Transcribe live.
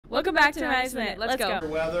Welcome back to Mady's Minute. Let's go.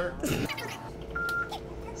 Weather. I'm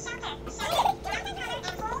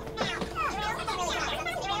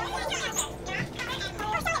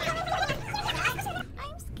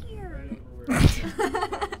scared.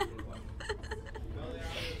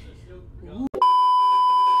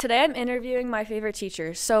 Today I'm interviewing my favorite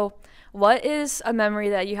teacher. So, what is a memory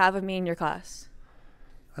that you have of me in your class?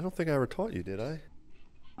 I don't think I ever taught you, did I?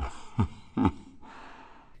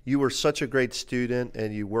 You were such a great student,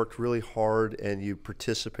 and you worked really hard, and you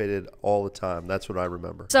participated all the time. That's what I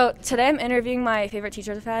remember. So, today I'm interviewing my favorite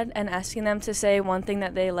teachers I've had and asking them to say one thing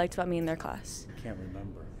that they liked about me in their class. I can't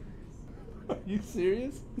remember. Are you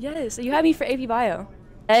serious? Yes, you had me for AP Bio.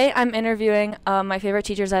 Today I'm interviewing my favorite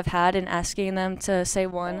teachers I've had and asking them to say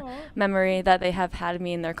one memory that they have had of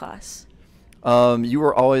me in their class.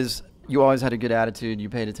 You always had a good attitude, you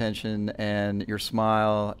paid attention, and your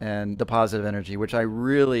smile and the positive energy, which I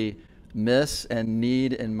really miss and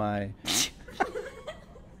need in my...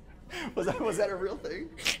 was that a real thing?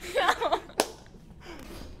 No.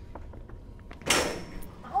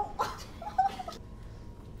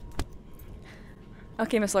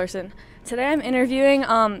 Okay, Miss Larson. Today I'm interviewing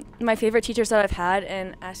my favorite teachers that I've had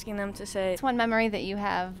and asking them to say... What's one memory that you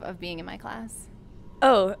have of being in my class?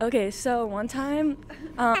 Oh, okay, so one time...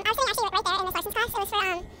 I was sitting actually right there in Miss Larson's class.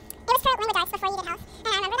 It was for language